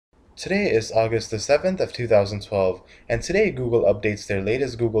Today is August the 7th of 2012, and today Google updates their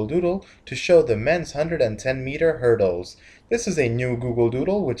latest Google Doodle to show the men's 110-meter hurdles. This is a new Google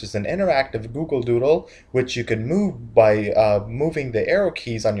Doodle, which is an interactive Google Doodle, which you can move by moving the arrow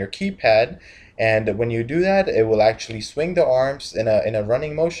keys on your keypad. And when you do that, it will actually swing the arms in a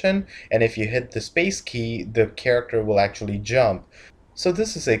running motion, and if you hit the space key, the character will actually jump. So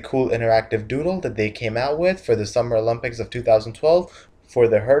this is a cool interactive doodle that they came out with for the Summer Olympics of 2012 for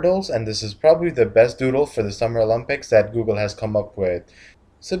the hurdles, and this is probably the best doodle for the Summer Olympics that Google has come up with.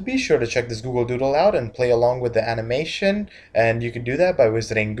 So be sure to check this Google Doodle out and play along with the animation, and you can do that by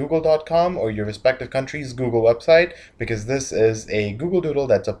visiting google.com or your respective country's Google website, because this is a Google Doodle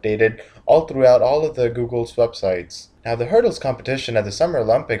that's updated all throughout all of the Google's websites. Now, the hurdles competition at the Summer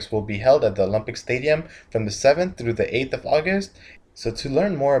Olympics will be held at the Olympic Stadium from the 7th through the 8th of August. So to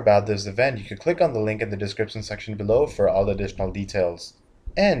learn more about this event, you can click on the link in the description section below for all additional details.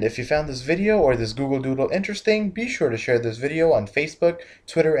 And if you found this video or this Google Doodle interesting, be sure to share this video on Facebook,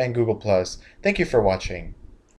 Twitter, and Google+. Thank you for watching.